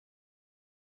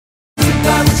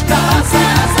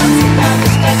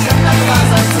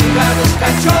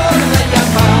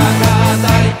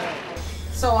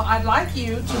So I'd like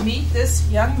you to meet this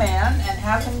young man and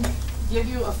have him give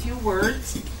you a few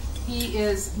words. He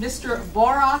is Mr.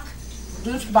 Borak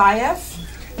Dutbayev.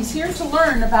 He's here to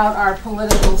learn about our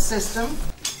political system.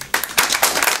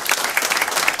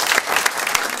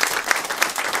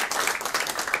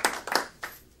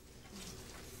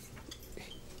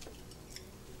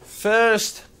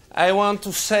 First, I want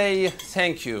to say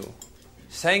thank you.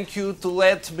 Thank you to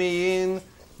let me in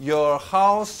your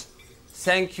house.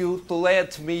 Thank you to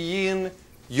let me in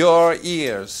your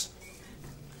ears.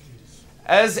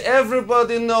 As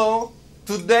everybody knows,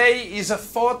 today is a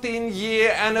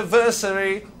 14-year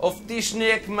anniversary of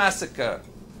Tishnek massacre.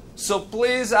 So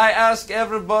please, I ask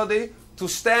everybody to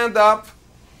stand up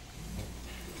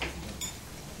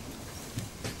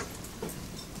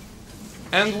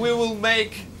and we will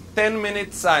make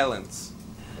 10-minute silence.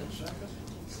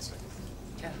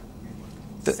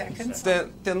 Seconds?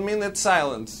 10-minute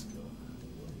silence.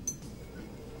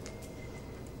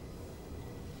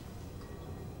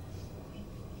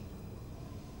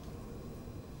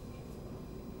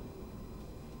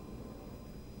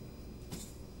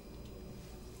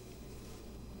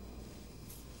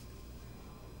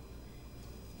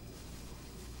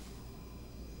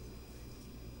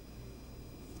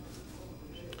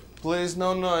 Please,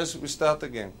 no noise. We start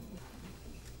again.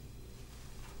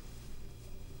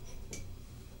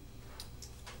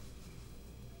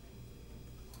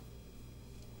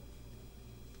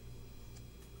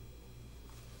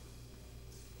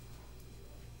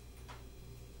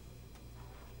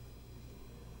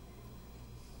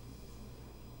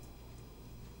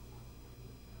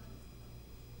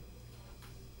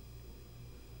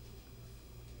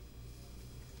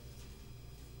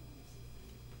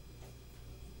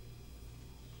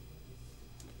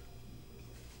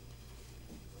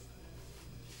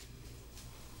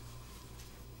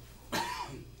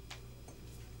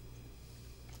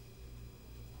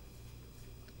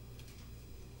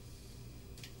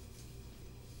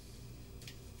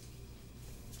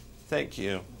 Thank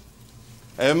you.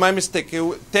 My mistake.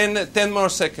 10 more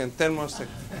seconds. 10 more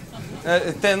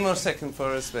seconds. 10 more seconds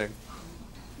for respect.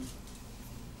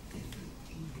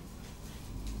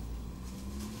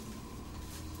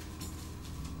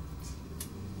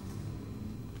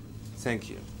 Thank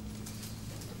you.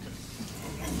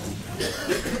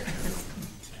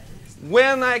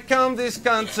 When I come to this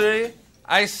country,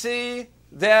 I see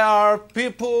there are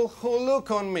people who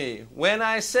look on me. When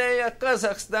I say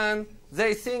Kazakhstan,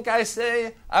 they think I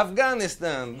say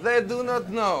Afghanistan. They do not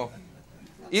know.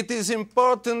 It is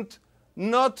important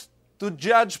not to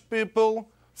judge people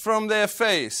from their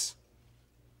face.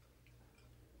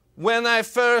 When I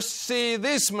first see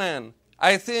this man,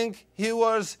 I think he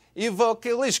was Ivo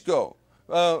Kilishko,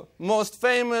 most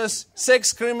famous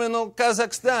sex criminal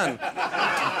Kazakhstan.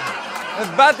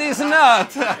 But he's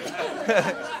not.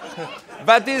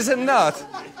 But he's not.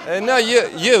 No,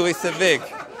 you is a big.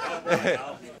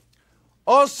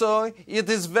 Also, it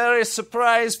is very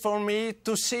surprising for me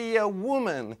to see a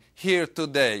woman here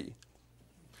today.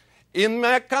 In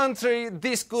my country,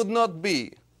 this could not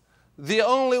be. The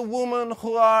only woman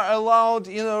who are allowed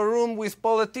in a room with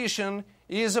politicians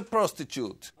is a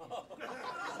prostitute.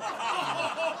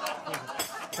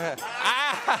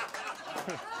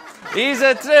 Is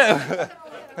it true?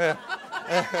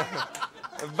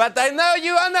 But I know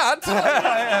you are not.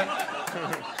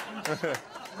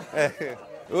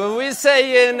 We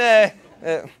say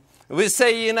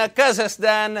in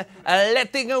Kazakhstan,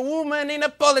 letting a woman in a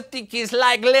politics is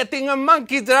like letting a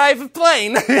monkey drive a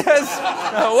plane. Yes.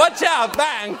 Watch out,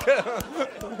 bang.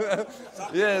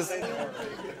 Yes.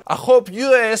 I hope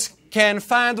US can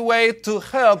find a way to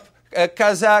help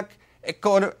Kazakh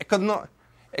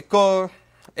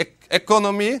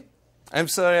economy. I'm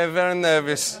sorry, I'm very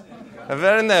nervous.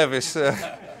 Very nervous.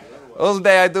 All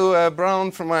day I do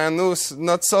brown from my nose,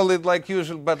 not solid like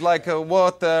usual, but like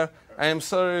water. I am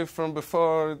sorry from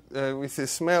before with the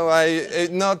smell.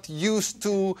 I'm not used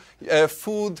to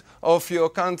food of your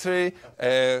country.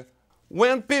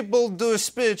 When people do a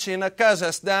speech in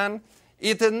Kazakhstan,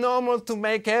 it is normal to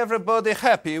make everybody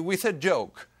happy with a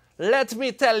joke. Let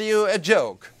me tell you a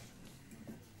joke.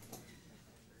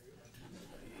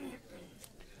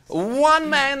 One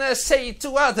man say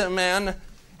to other man,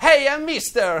 "Hey,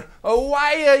 mister,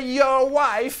 why your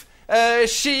wife,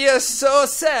 she is so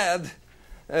sad?"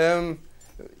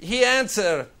 He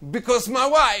answered, "Because my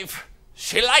wife,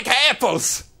 she like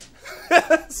apples."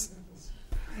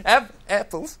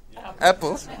 Apples?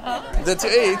 Apples? That you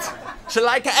eat? She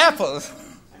like apples.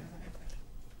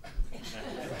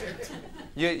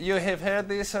 You have heard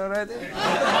this already?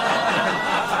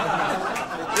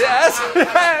 Yes,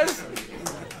 yes.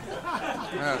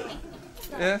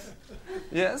 Yes,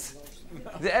 yes.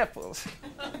 The apples.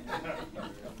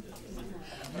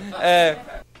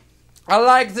 I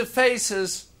like the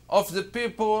faces of the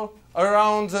people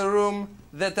around the room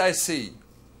that I see.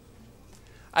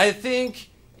 I think,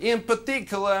 in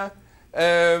particular,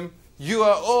 you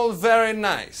are all very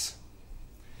nice.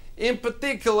 In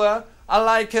particular, I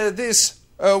like this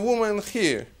woman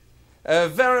here.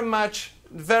 Very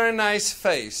nice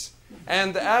face.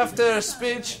 And after a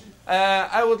speech,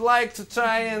 I would like to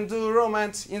try and do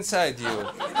romance inside you.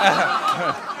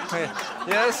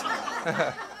 Yes?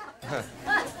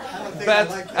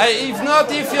 But if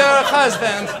not if your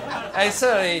husband,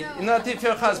 not if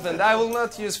your husband, I will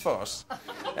not use force.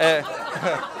 But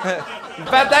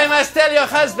I must tell your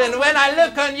husband, when I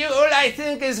look on you, all I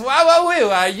think is, wow, wow, wow,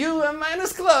 are you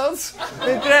minus clothes?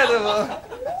 Incredible.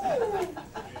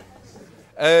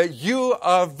 You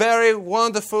are very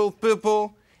wonderful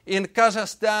people. In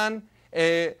Kazakhstan,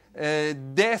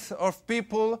 death of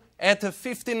people at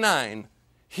 59.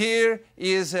 Here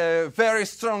is very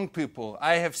strong people.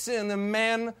 I have seen a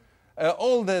man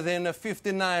older than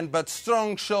 59 but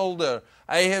strong shoulder.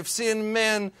 I have seen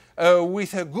men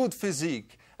with a good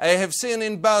physique. I have seen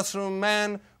in bathroom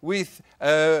men with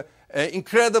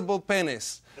incredible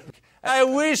penis. I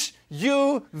wish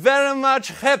you very much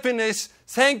happiness.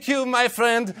 Thank you, my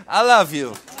friend. I love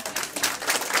you.